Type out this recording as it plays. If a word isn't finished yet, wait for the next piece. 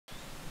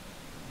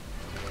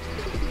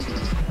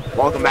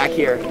Welcome back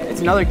here. It's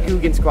another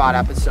Googan Squad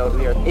episode.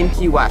 We are in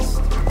Key West.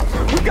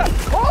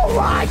 Oh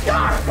my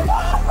God!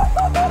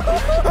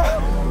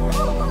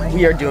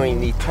 We are doing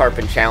the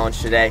tarpon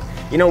challenge today.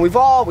 You know, we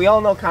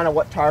all know kind of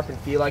what tarpon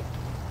feel like.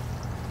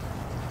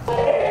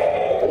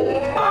 Oh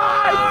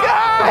my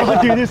God! Oh,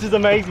 dude, this is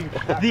amazing.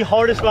 The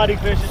hardest riding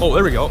fish. Oh,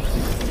 there we go.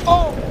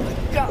 Oh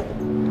my God!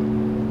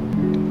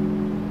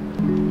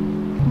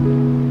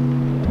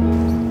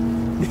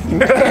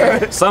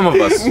 Some of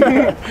us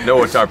know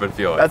what tarpon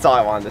feel like. That's all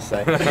I wanted to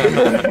say.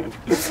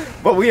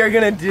 But we are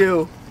gonna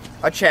do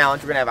a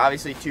challenge. We're gonna have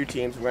obviously two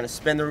teams. We're gonna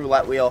spin the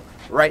roulette wheel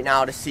right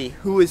now to see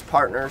who is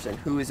partners and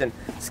who is in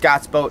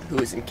Scott's boat, who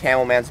is in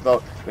Camelman's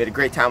boat. We had a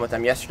great time with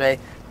them yesterday,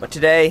 but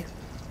today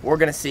we're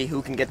gonna see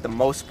who can get the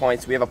most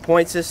points. We have a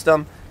point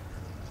system.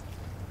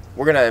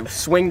 We're gonna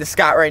swing to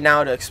Scott right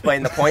now to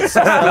explain the point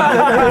system.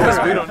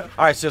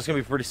 All right, so it's gonna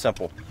be pretty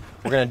simple.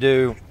 We're gonna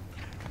do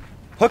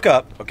hook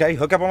up, okay?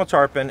 Hook up on a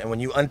tarpon, and when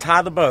you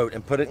untie the boat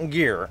and put it in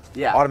gear,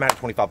 automatic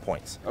 25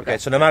 points. Okay,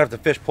 so no matter if the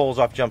fish pulls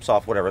off, jumps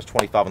off, whatever, it's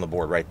 25 on the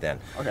board right then.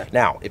 Okay.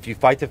 Now, if you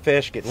fight the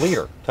fish, get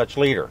leader, touch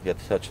leader, you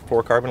have to touch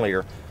 4 carbon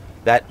leader,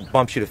 that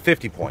bumps you to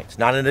 50 points.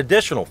 Not an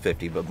additional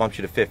 50, but bumps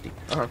you to 50.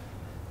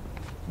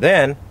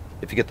 Then,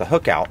 if you get the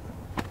hook out,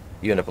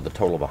 you end up with a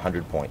total of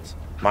 100 points.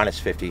 Minus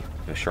 50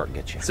 if a shark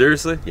gets you.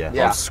 Seriously? Yeah.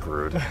 I'm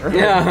screwed.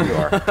 Yeah. You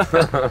are.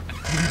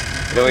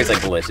 It always like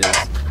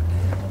glitches.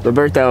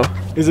 Roberto.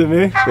 Is it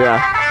me? Yeah.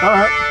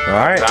 All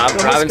right. Rob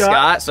and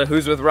Scott. So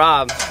who's with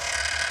Rob?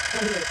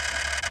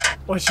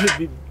 What should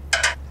be?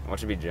 What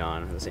should be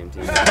John on the same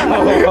team? John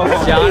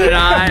and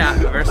I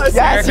versus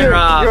Yes, Eric and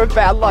Rob. you're a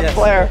bad luck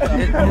player.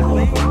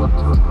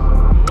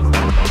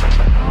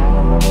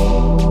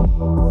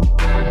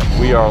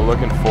 We are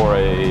looking for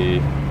a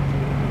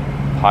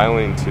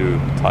piling to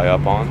tie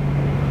up on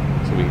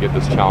so we can get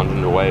this challenge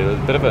underway. There's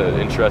a bit of an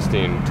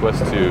interesting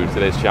twist to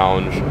today's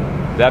challenge.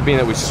 That being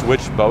that we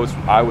switched boats.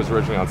 I was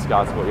originally on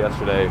Scott's boat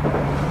yesterday.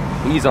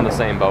 He's on the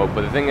same boat.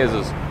 But the thing is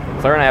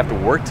Claire and I have to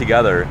work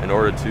together in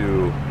order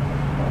to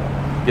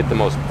get the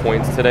most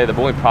points today. The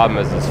only problem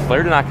is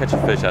Claire did not catch a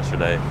fish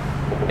yesterday.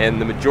 And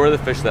the majority of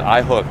the fish that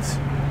I hooked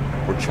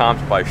were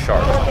chomped by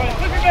sharks.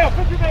 Put your bail,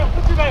 put your bail,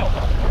 put your bail,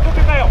 put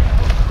your bail.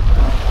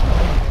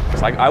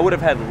 So I would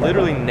have had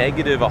literally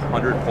negative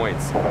 100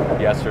 points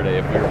yesterday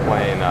if we were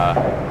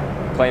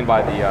playing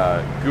by the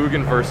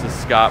Googan versus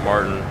Scott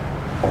Martin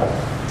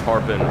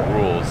tarpon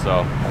rules.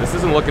 So this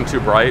isn't looking too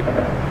bright.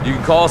 You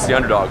can call us the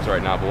underdogs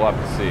right now, but we'll have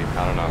to see.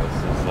 I don't know. This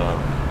is a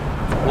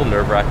little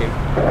nerve-wracking.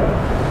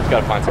 Just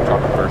got to find some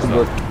tarpon first,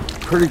 though.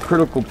 Pretty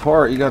critical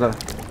part. You gotta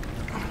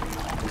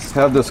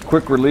have this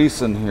quick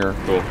release in here.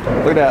 Cool.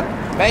 Look at that.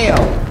 Bam!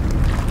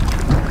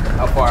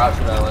 How far out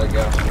should I let it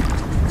go?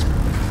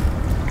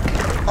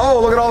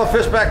 Oh, look at all the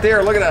fish back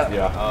there. Look at that.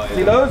 Yeah. Oh, yeah.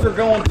 See, those are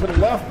going to the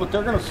left, but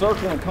they're gonna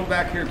circle and come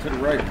back here to the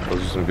right.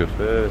 Those are some good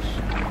fish.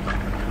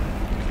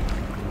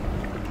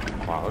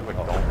 Wow, look like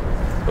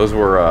dolphins. Those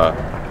were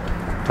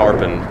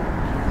tarpon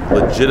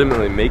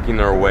legitimately making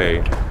their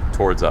way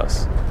towards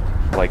us,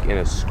 like in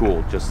a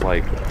school, just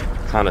like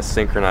kind of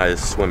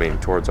synchronized swimming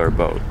towards our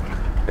boat.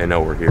 They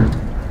know we're here.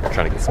 We're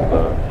trying to get some of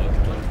the...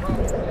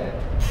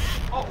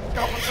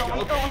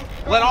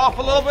 Let off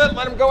a little bit.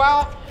 Let him go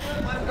out.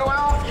 Let him go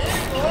out.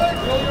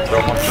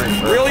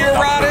 Reel your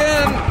rod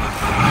in.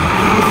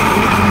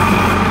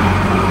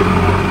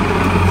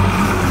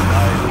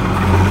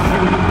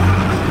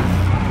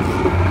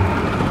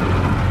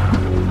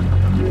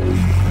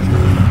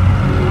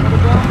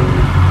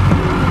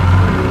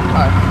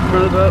 For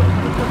the boat.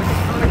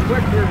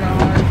 Quick here,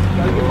 guys.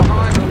 Gotta get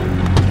behind them.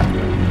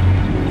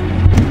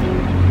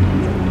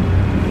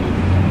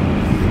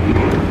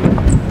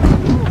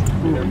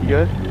 You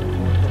good?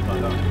 Oh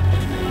no!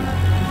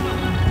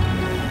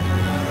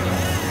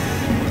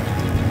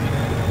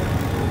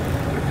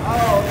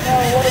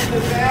 What is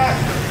this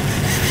disaster?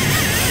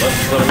 Let's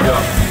let him go.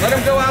 Let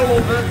him go out a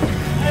little bit.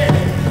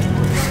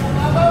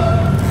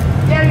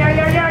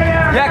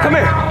 Yeah, come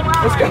here.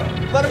 Let's go.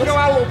 Let him go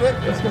out a little bit.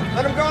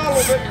 Let him go out a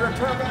little bit. You're gonna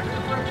turn back to the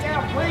front.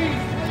 Yeah, please,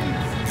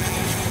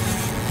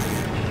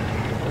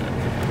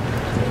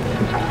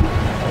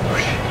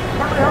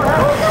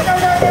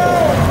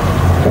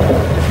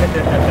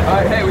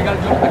 Alright, hey, we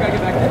gotta jump. I gotta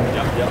get back there.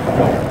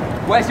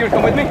 Yep. Wes, you wanna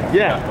come with me?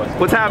 Yeah.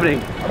 What's happening?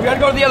 We gotta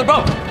go to the other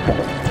boat.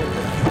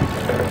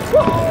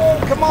 Oh,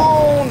 come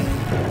on.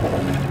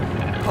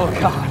 Oh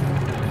God.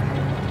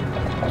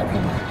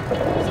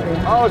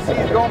 Oh, see,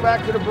 he's going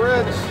back to the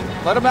bridge.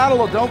 Let him out a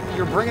little. Don't.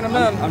 You're bringing him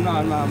in. I'm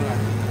not.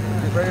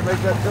 Get ready to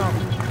make that jump.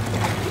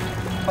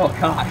 Oh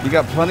God. You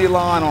got plenty of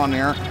line on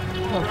there.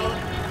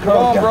 Come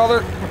on,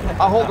 brother.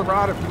 I'll hold the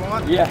rod if you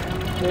want. Yeah.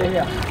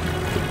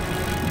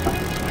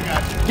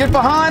 Get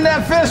behind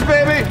that fish,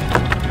 baby.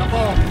 Come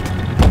on.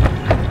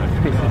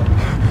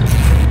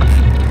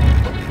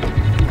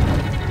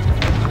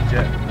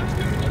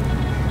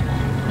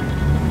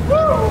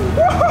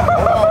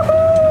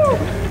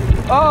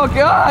 Oh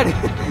God.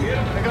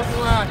 Pick up the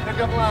line. Pick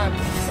up the line.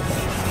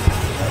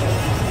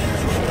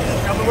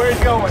 Tell me where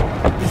he's going.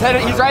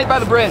 He's right by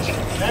the bridge.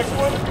 Next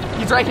one?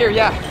 He's right here,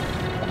 yeah.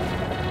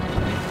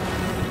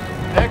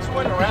 Next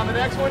one, around the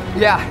next one.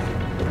 Yeah.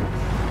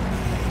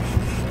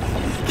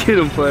 Get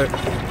him, player.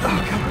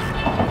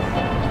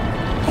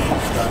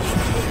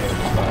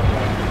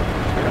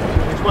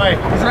 Which way?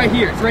 It's right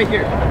here. It's right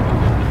here.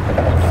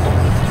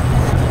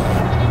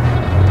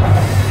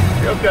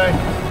 You okay?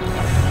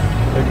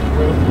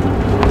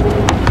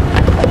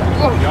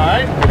 You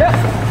alright? Yeah.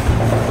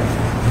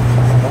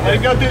 Let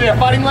him go through there.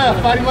 Fight him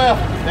left. Fight him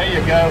left. There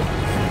you go.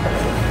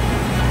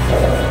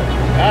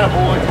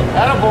 Attaboy.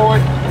 Attaboy.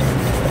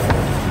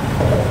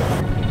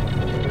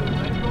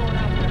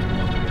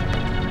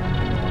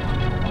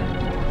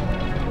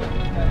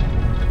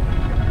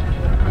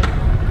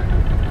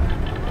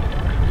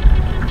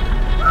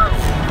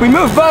 We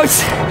moved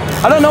boats.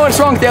 I don't know what's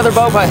wrong with the other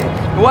boat, but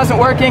it wasn't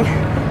working.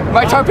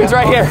 My tarpon's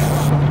right here.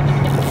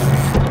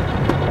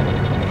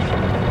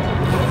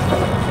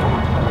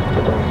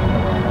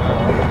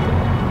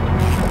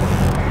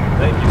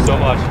 Thank you so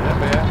much.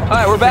 All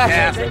right, we're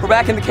back. We're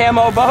back in the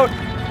camo boat.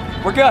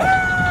 We're good.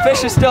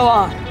 Fish is still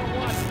on.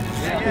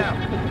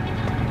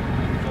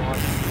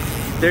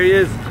 There he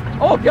is.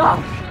 Oh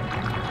gosh.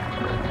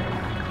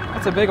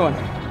 That's a big one.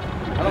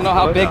 I don't know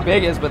how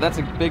big is, but that's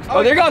a big.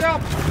 Oh, there he goes.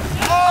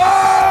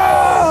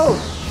 Oh!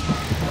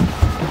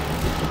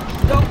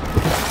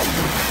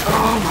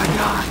 Oh my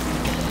God.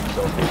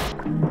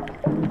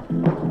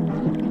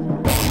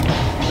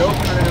 He's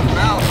opening his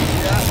mouth.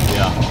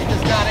 Yeah. He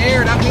just got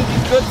air. That means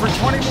he's good for 20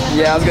 more minutes.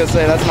 Yeah, I was gonna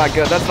say that's not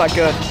good. That's not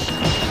good.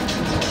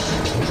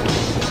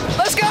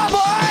 Let's go,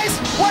 boys!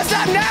 What's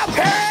up now,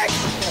 Perry?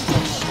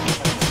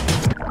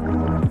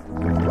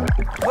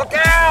 Look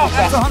out!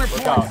 That's 100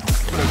 points.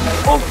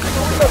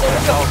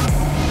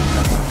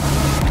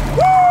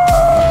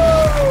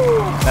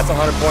 That's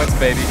 100 points,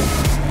 baby.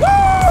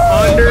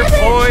 100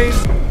 points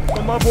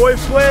for my boy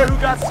Flair, who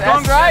got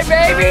stung. That's right,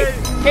 baby.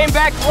 Came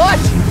back clutch.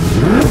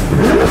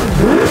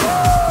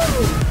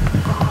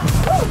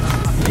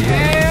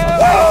 Yeah.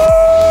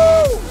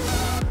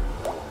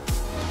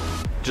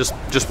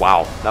 Just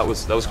wow. That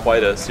was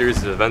quite a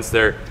series of events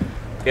there.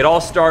 It all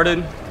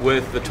started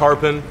with the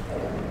tarpon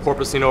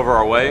porpoising over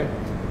our way.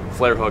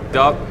 Flair hooked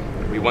up.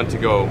 We went to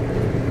go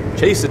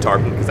chase the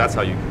tarpon because that's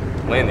how you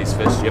land these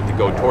fish. You have to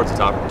go towards the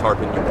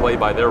tarpon. You play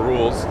by their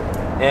rules.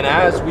 And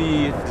as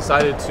we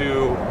decided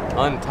to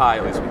untie,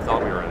 at least we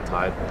thought we were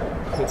untied,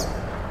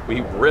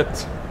 we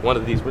ripped one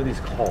of these. What are these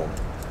called?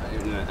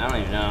 I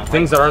don't even know.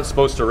 Things that aren't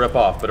supposed to rip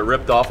off, but it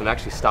ripped off and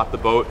actually stopped the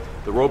boat.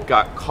 The rope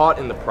got caught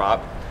in the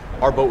prop.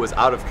 Our boat was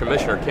out of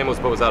commission. Our camo's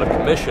boat was out of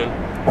commission.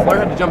 Flair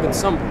had to jump in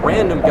some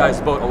random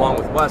guy's boat along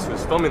with Wes,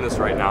 who's filming this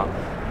right now.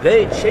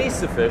 They chased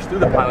the fish through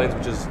the pilings,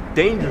 which is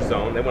danger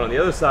zone. They went on the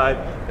other side,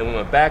 then we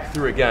went back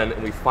through again,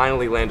 and we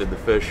finally landed the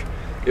fish.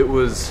 It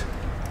was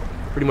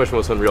pretty much the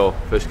most unreal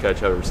fish catch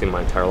I've ever seen in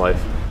my entire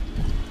life.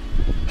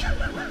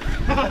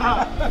 All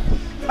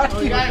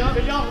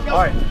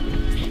right.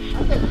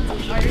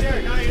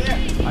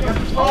 I got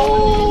the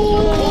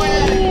phone. Point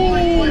at it.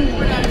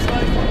 Point at it,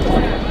 son.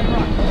 Point at it.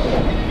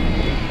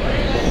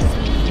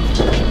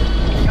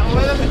 Come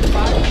with him.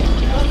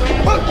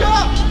 Hooked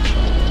up.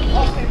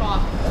 Oh, came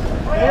off.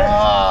 Oh,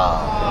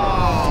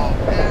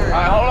 there.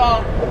 All right, hold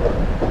on.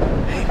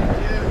 Hey,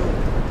 dude.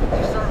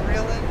 You start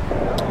reeling.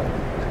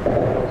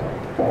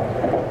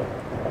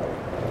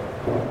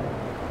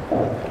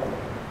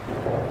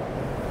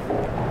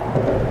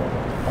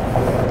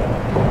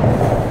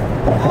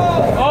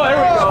 Oh, there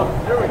we go.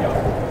 There we go.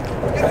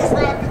 Get this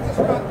rock. Get this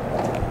rock.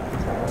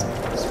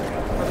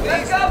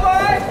 Let's go,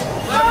 boys!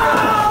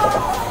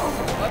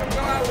 Let him go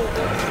out a little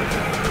bit.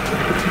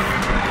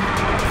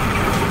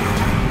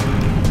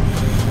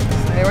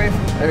 Stay away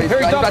from there. He's Here,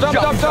 got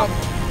jump.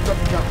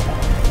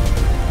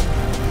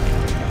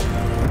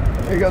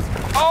 There he goes.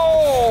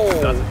 Oh,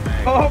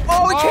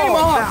 it came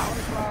off.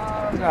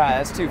 All right,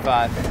 that's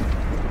 2-5.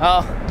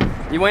 Oh,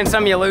 you win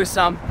some, you lose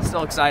some.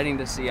 Still exciting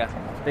to see a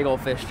big old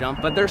fish jump,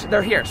 but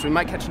they're here, so we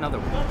might catch another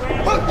one.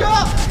 Hooked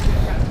up.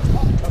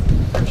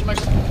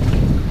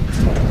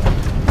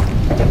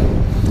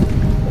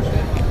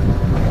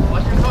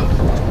 Watch your hook.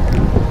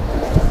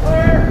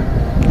 Clear.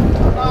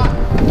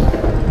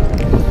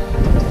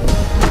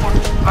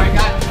 All right,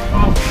 got it.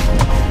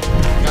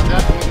 Got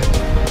that.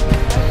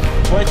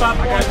 25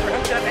 points.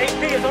 That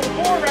AP is on the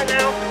board right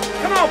now.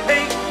 Come on,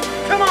 Pete.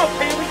 Come on,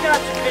 Pete. We got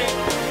you, Pete.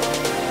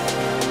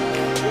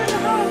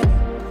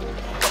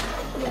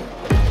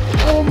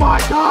 Oh my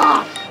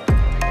God!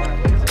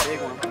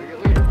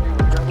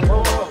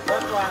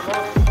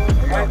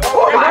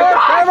 Oh my God!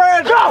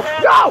 Hammerhead! No!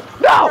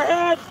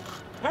 Hammerhead!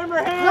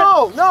 Hammerhead!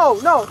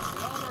 No!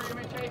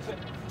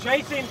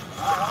 Chasing!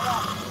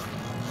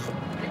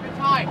 Keep it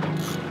tight.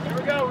 Here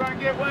we go. We're gonna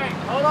get weight.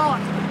 Hold on.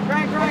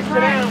 Crank.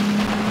 Sit down.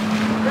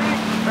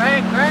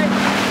 Crank. Crank.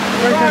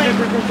 Start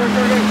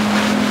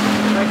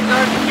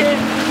again.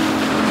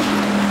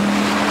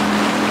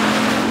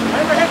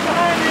 Hammerhead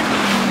behind you!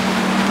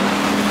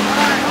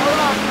 Alright, hold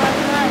on.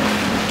 Crank.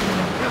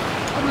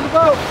 Under the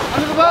boat.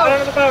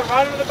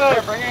 Right under the boat.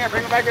 Here,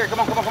 bring it back here. Come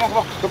on.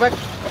 Go back.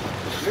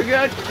 You're good.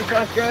 You're just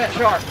trying to scare that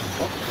shark.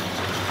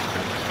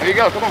 There you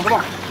go. Come on. Come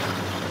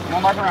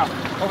on, back around.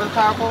 Over the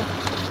power pole.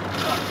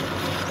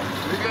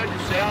 You're good.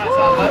 Just stay on that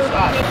side. Left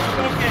side.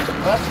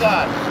 Left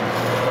side.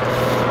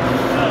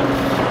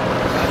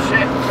 That's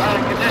shit. Trying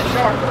to get that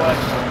shark away.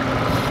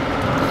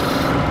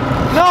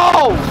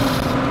 No!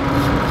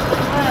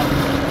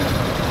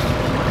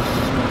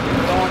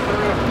 Going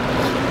through.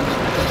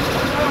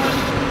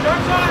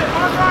 Shark side,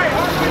 hard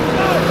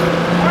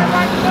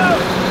right to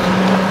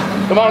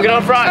go. Come on, get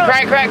on front.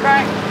 Crank, crank,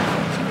 crank.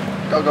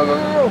 Go, go, go,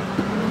 go, go.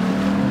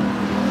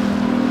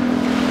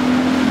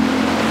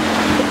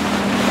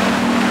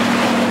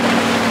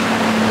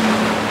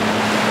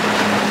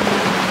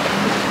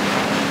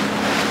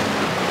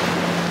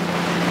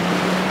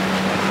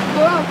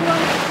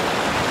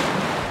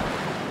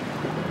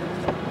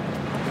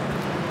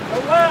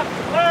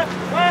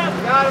 Left.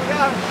 Got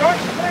him.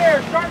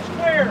 Shark's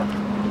clear.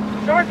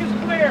 Shark is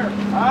clear.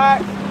 All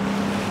right.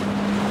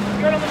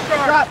 Good on the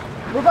shark. Drop.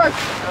 Reverse.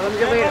 Let me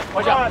get leader.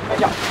 Watch out.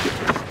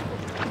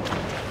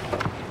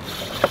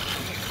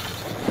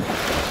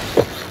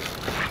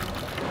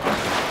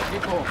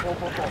 Keep pulling.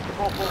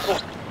 Pull.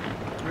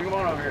 Bring him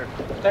on over here.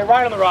 Stay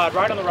right on the rod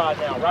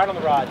now. Right on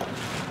the rod.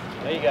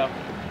 There you go.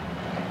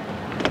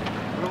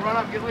 We're gonna run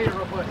up and get leader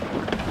real quick.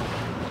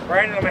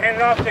 Brandon, I'm gonna hand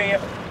it off to you.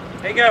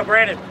 There you go,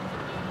 Brandon.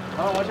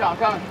 Oh, watch out, I'm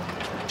coming.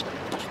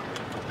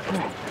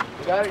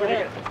 You got it,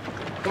 Ahead.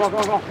 Come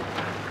on.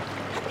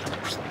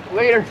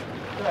 Leader.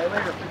 Okay,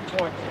 later, 50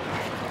 points.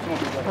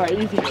 All right,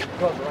 easy.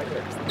 Closer, right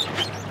there.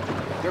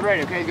 Get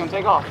ready, okay? He's gonna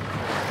take off.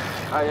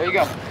 All right, there you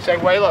go. Stay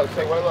way low.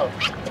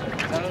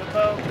 None of the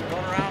boat,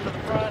 going around to the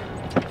front.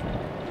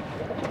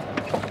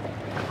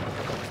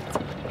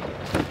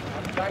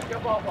 Back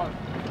up off on him.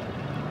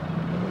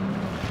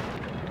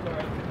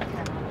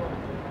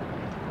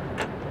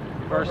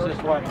 Reverse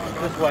this way.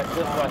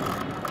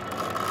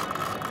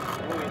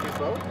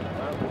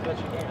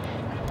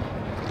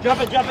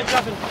 Jumping.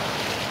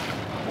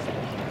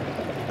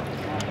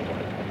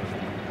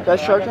 That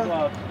shark Got on?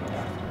 gloves.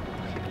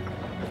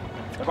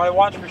 Everybody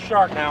watch for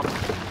shark now.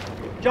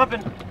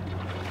 Jumping.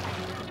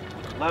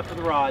 Left of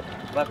the rod,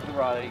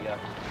 there you go.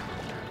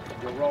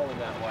 You're rolling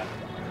that way.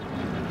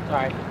 It's all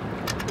right.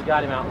 We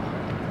got him out.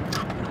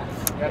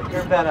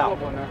 Get that out.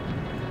 All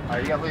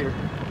right, you got leader.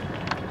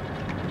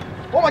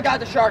 Oh my God,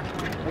 the shark.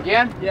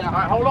 Again? Yeah. All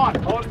right, hold on.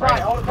 Hold it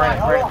tight. Hold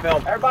on.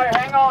 Film. Everybody,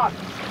 hang on.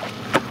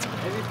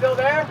 Is he still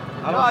there?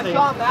 No, I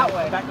saw him that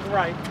way. Back to the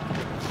right.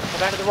 Go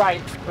back to the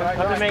right. Right,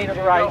 Come to me to the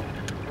Here you right. go.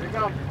 Here you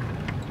come.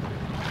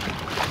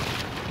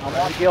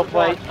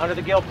 Under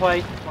the gill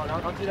plate. Oh, no,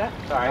 don't do that.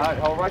 All right. All right,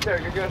 hold right there.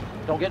 You're good.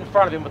 Don't get in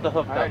front of him with the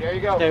hook. All right, though. there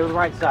you go. Stay with the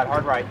right side,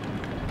 hard right.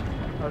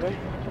 Okay.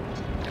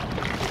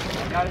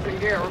 Got us in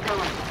gear. We're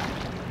coming.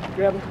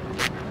 Grab him.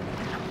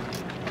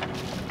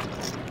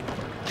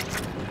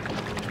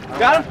 All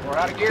Got right, we're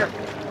out of gear.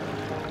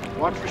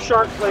 Watch for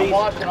shark, please.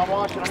 I'm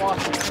watching.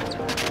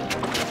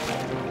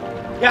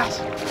 Yes.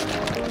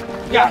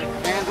 Got it.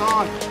 Hands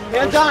on.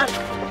 Hands on.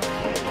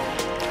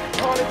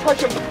 I want to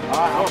touch him. All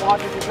right, I'm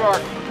watching for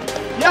shark.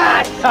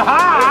 Yes.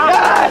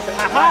 Yes.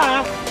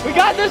 We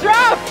got this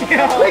raft. We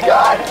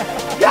got it.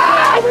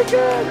 Yes. We're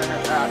good.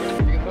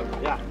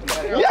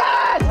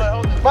 Yes.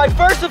 My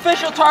first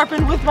official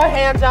tarpon with my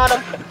hands on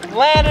him.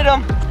 Landed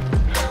him.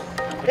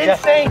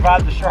 Insane.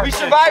 Survived the shark. We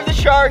survived the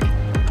shark.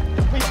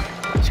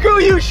 Screw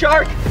you,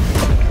 shark.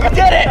 We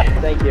did it.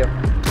 Thank you.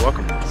 You're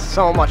welcome.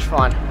 So much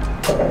fun.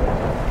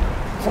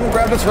 Someone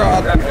grab this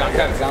rod. Grab it down.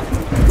 Get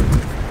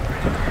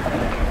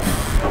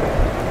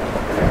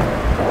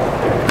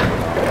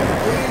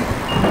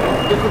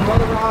this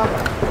other rod.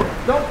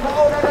 Don't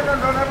pull. No,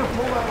 don't ever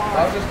pull that rod.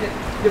 I'll just get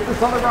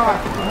this other rod.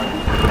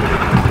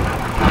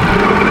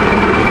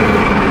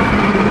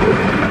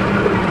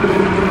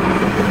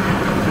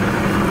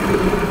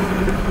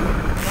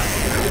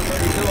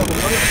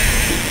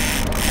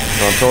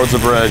 Going towards the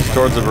bridge.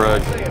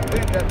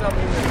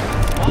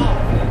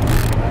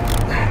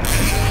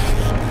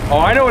 Oh,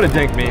 I know what a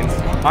dink means.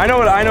 I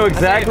know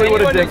exactly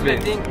what a dink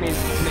means. Dink means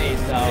to me,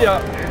 so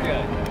Yeah. you're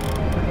good.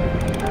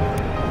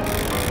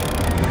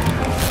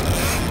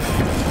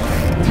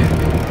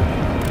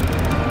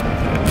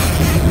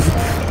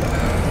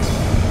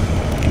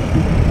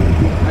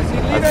 I see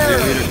I see a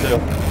leader too.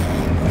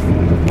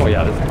 Oh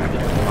yeah, this is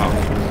good. Wow.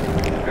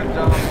 Good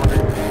job.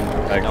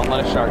 Thanks. Don't let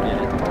a shark get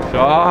it.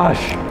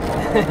 Josh.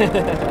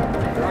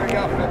 Already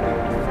got 50.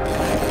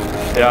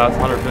 Yeah, it's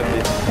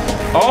 150.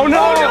 Oh no!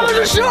 Oh, no,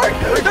 there's a shark!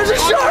 There's a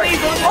shark!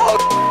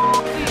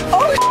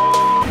 Oh,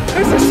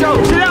 there's a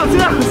shark! Sit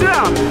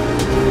down!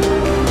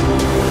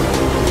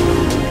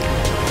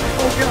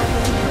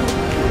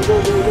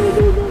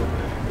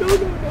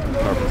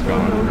 Carpet's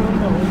gone.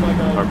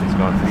 Carpet's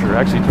gone for sure.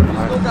 Actually, turn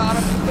behind. Still got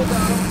him.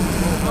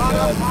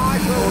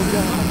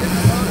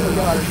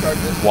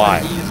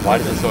 Why? Why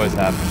does this always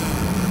happen?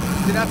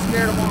 You're not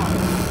scared of him.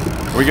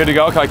 Are we good to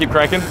go? Can I keep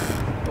cranking?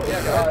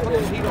 Yeah, put a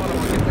little heat on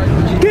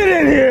him. Get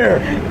in here!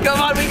 come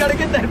on, we gotta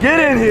get that. Get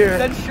in here!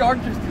 That shark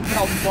just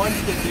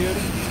bunched it, dude.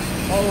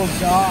 Oh,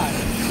 God.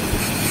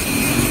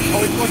 Oh,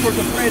 he's going towards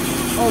the bridge.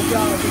 Oh,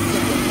 God. He's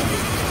going towards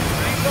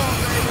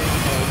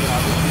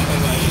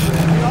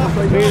the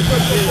bridge.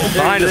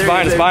 Behind us,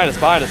 behind us, behind us,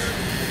 behind us.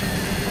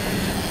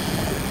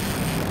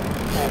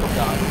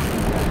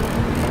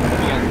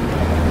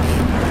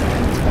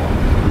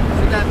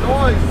 That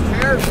noise,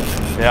 cheers.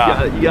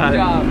 Yeah. You got it.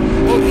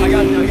 Oh, I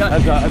got it.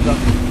 Heads up, heads up.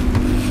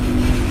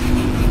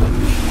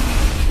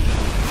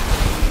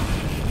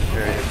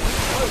 There he is.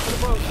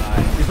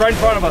 He's right in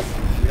front of us.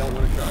 We don't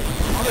want to charge.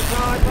 On the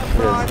side, left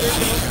side.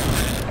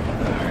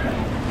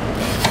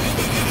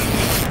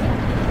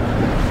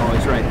 Oh,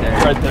 he's right there.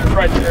 Right there,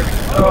 right there.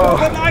 Oh,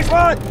 good, nice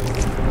one.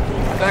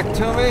 Back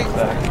to me.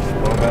 Back.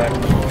 Go back.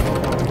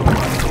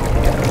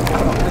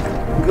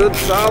 Good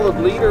solid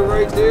leader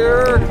right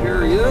there.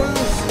 Here he is.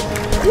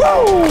 Woo!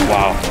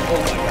 Wow.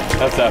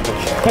 That's epic.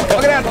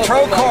 Look at that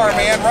pro car,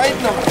 man. Right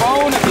in the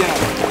phone again.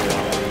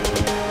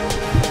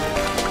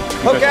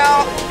 Hook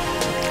out.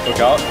 Look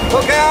out.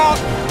 Hook out.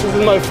 This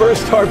is my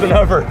first tarpon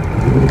ever.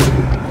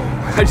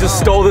 I just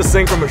stole this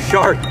thing from a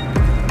shark.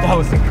 That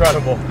was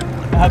incredible.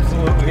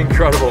 Absolutely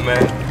incredible,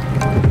 man.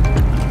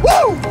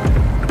 Woo!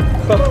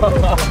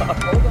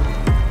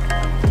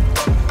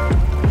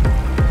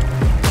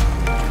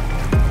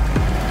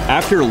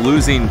 After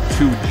losing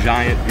 2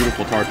 giant,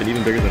 beautiful tarpon,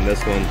 even bigger than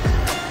this one,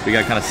 we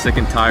got kind of sick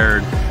and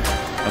tired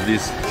of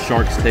these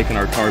sharks taking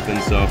our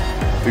tarpon. So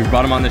we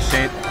brought him on this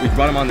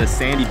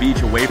sandy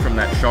beach away from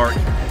that shark.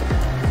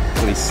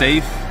 So he's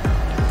safe,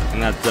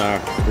 and that's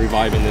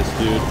reviving this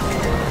dude.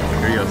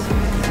 Here he goes.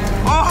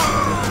 Oh!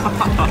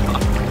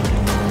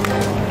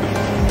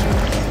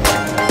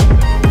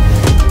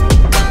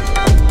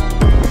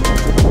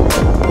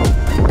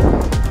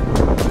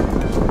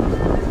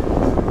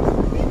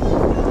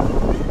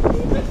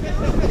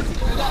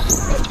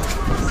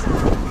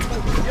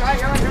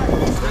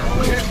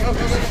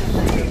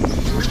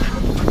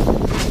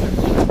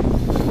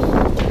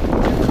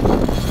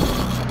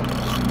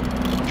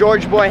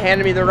 George boy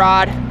handed me the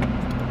rod.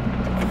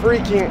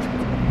 Freaking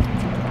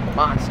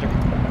monster.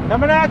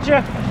 Coming at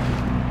you.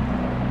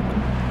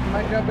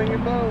 Might jump in your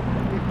boat.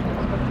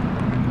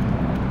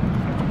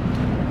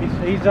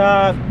 He's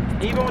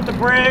even with the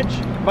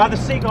bridge by the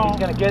seagull.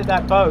 He's gonna get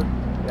that boat.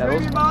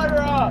 Trim your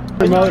motor up.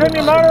 Trim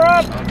your motor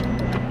up.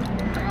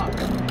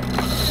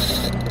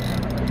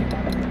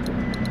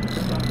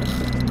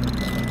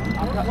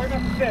 Where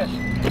about the fish?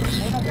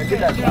 Get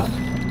that shot.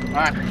 All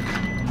right.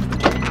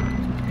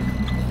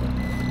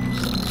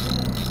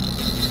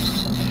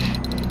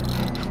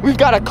 We've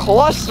got a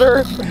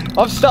cluster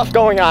of stuff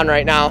going on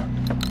right now.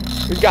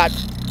 We've got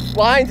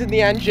lines in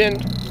the engine,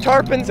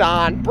 tarpons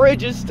on,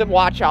 bridges to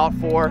watch out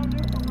for.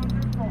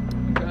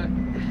 Okay.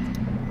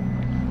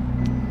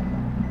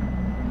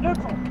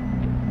 Neutral.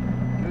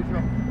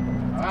 Neutral.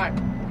 All right.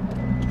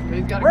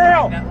 He's got to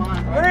Reel. that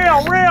line.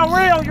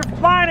 Reel. You're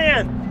flying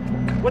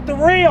in with the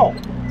reel.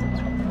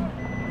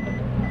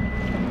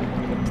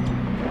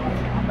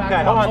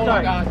 Okay, hold on,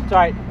 sorry.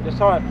 Sorry, just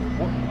hold on.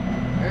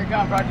 Here it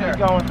comes, right there.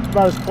 Keep going.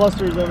 About as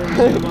cluster as I've ever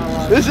seen in my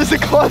life. This is a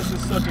cluster.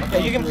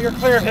 Okay, you're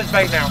clear of his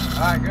bait now. All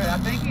right, good. I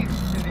think he's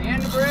in the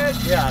end of the bridge.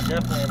 Yeah,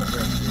 definitely in the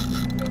bridge.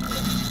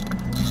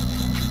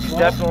 He's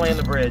definitely in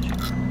the bridge.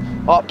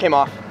 Oh, came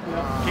off.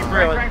 Keep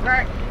reeling.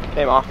 Crank.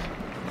 Came off.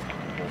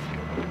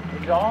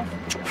 Is it off?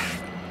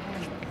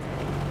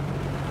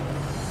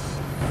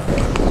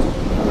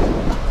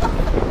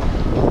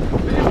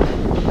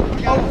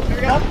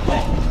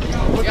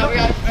 We got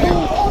it.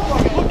 Oh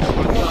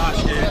my gosh,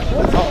 dude.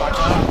 Oh my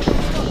God.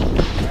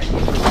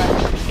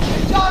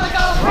 John, I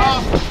got a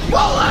fish.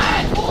 Pull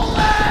it!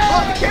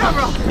 Look, the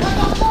camera.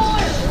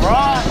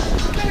 Right.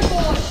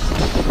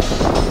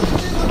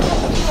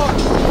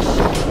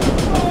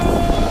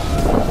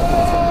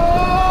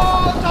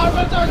 Oh,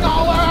 tarpons are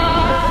going!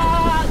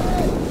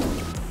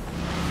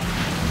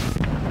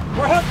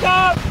 We're hooked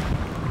up!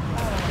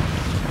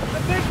 The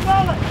big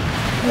mullet!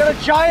 We got a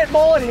giant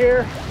mullet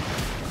here.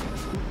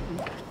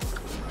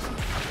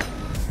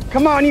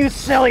 Come on, you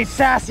silly,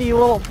 sassy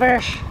little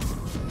fish.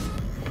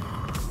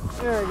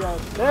 There we go.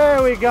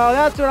 There we go.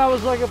 That's what I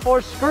was looking for.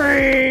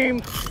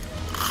 Scream.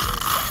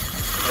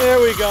 There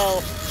we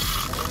go.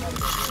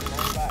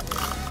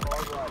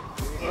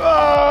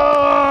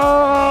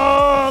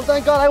 Oh,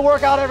 thank God I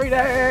work out every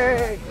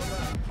day.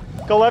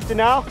 Go lefty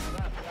now.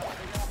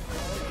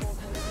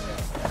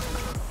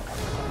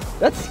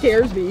 That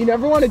scares me. You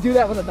never want to do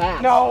that with a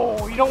bass.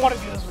 No, you don't want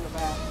to do this with a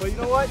bass. But you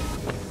know what?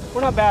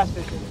 We're not bass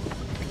fishing.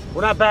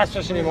 We're not bass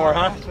fishing anymore,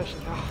 huh? Bass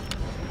fishing.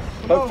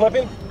 Oh. Boat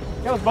flipping?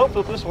 Yeah, let's boat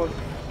flip this one.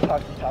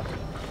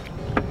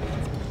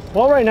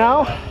 Well, right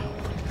now,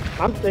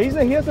 he's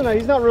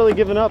not really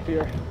giving up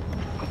here.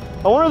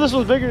 I wonder if this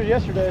one's bigger than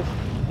yesterday's.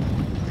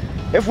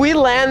 If we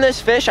land this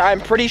fish,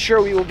 I'm pretty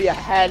sure we will be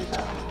ahead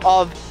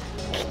of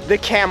the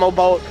camo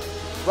boat.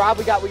 Rob,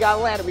 we gotta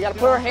land it. We gotta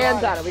put our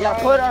hands on it. We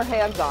gotta put our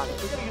hands on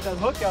it. We gotta get that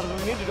hook out of him.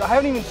 We need to do. I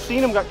haven't even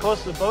seen him got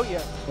close to the boat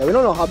yet. Yeah, we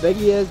don't know how big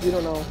he is. We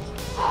don't know.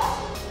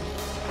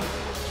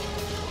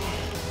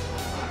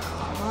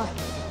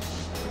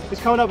 He's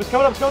coming up. He's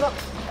coming up. He's coming up.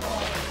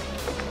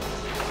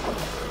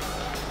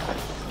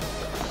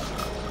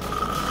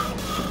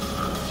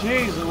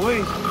 Jeez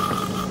Louise.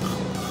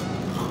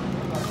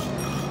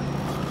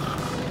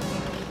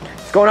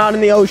 What's going on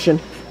in the ocean?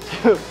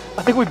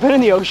 I think we've been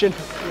in the ocean.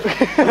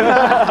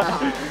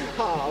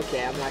 Oh,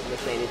 okay, I'm not gonna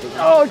say anything.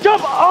 Oh,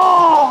 jump!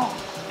 Oh!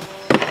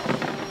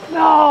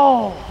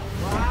 No!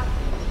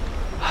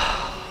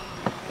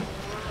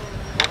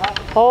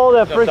 Oh,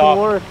 that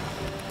freaking worked.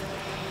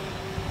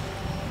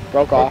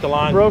 Broke off. The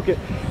line. Broke it.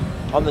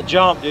 On the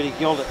jump, dude, he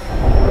killed it.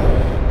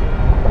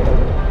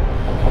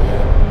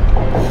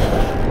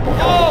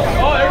 Oh,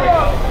 there we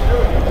go.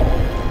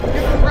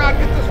 Get this rod,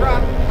 get this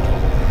rod.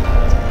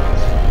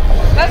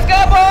 Let's go,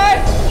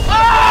 boys!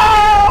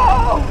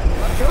 Oh!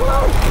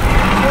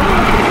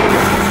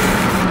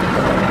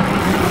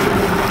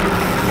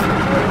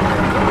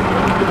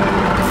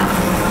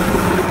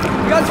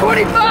 We got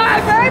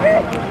 25,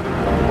 baby!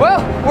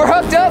 Well, we're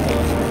hooked up.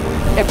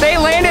 If they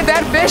landed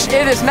that fish,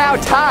 it is now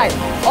tied.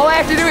 All I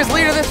have to do is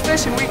leader this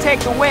fish and we take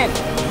the win.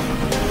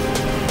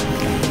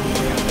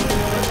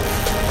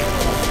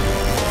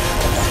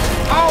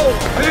 Oh,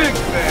 big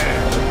man.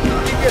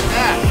 How did you get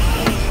that?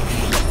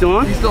 Still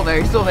on? He's still there,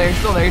 he's still there, he's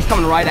still there. He's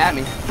coming right at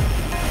me.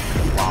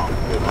 Wow.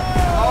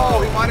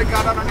 Oh, he might have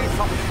got underneath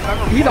something.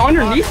 He's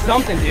underneath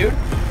something, dude.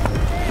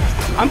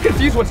 I'm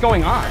confused what's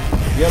going on.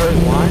 You under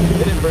his line?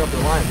 They didn't bring up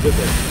their line, did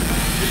they?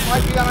 It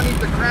might be underneath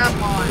the crab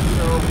line,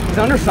 so. He's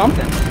under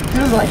something.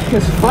 This is like,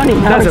 it's funny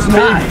how That's it's a big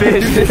not.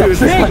 fish, It's a dude.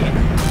 big. Oh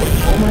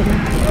my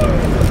God.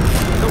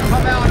 Don't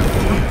come out.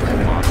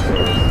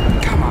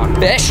 Come on,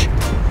 fish.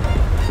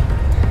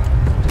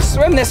 Just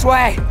swim this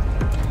way.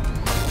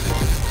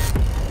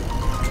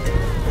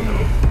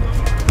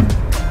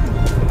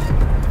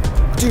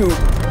 Dude,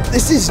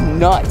 this is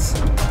nuts.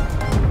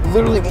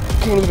 Literally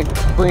can't even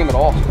bring him at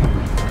all.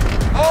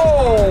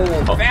 Oh,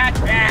 fat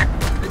back.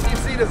 Did you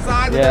see the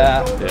size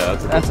Yeah. of that? Yeah,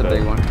 That's a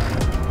big one.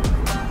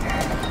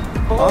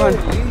 Holy,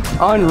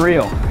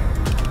 Unreal.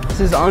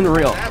 This is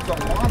unreal. that's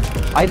a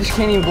monster. I just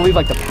can't even believe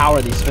like the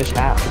power these fish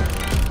have.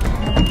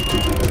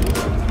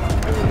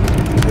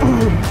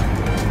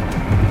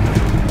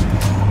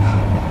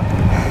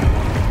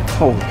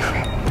 Holy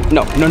crap.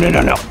 No, no, no,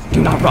 no, no.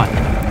 Do not run.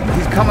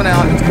 He's coming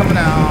out, he's coming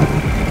out.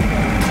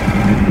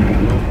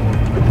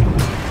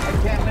 I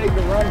can't make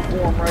a run for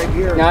him right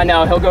here. No,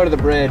 no, he'll go to the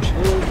bridge.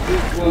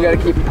 We gotta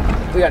keep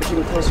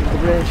him closer to the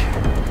bridge.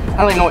 I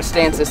don't even know what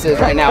stance this is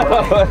right now.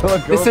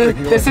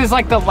 This is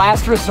like the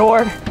last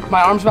resort.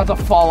 My arm's about to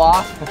fall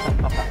off.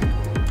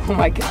 Oh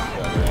my God.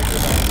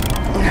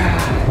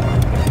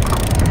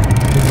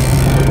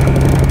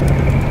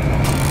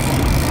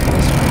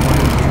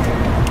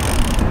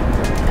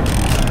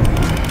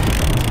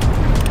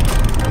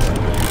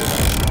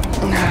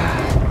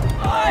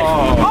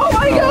 Oh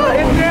my God!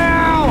 Get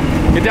down!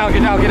 Get down, get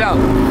down, get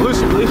down. Release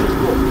your spool.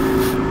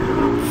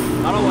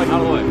 Out of the way,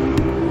 out of the way.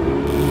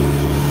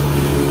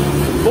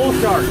 Full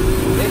start.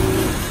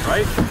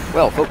 Right?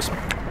 Well, folks,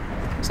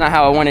 it's not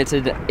how I wanted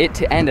it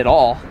to end at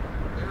all.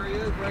 There he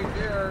is right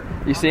there.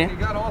 You see He him?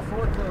 got all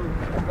sorts of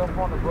stuff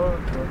on the boat.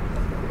 But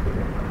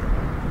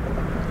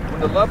when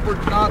the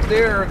leopard's not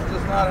there, it's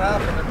just not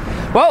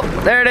happening. Well,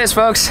 there it is,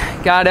 folks.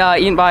 Got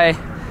eaten by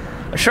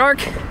a shark.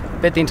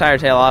 Bit the entire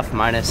tail off,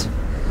 minus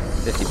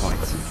 50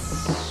 points.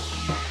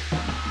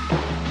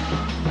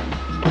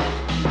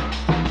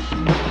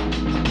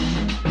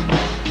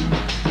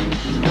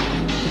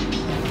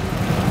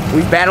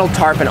 We've battled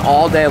tarpon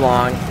all day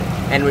long,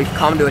 and we've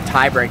come to a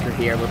tiebreaker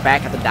here. We're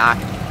back at the dock.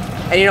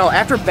 And you know,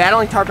 after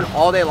battling tarpon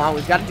all day long,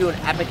 we've got to do an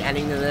epic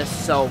ending to this,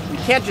 so we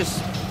can't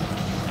just,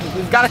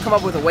 we've got to come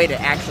up with a way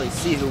to actually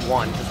see who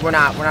won, because we're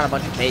not a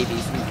bunch of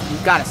babies.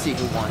 We've got to see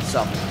who won,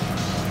 so.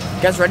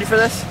 You guys ready for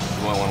this?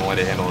 We want one way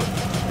to handle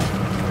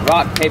it.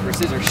 Rock, paper,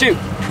 scissors, shoot.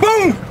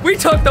 Boom! We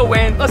took the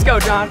win. Let's go,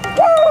 John.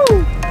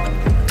 Woo!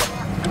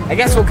 I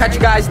guess we'll catch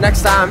you guys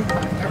next time.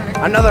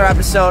 Another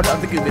episode of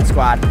the Googan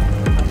Squad.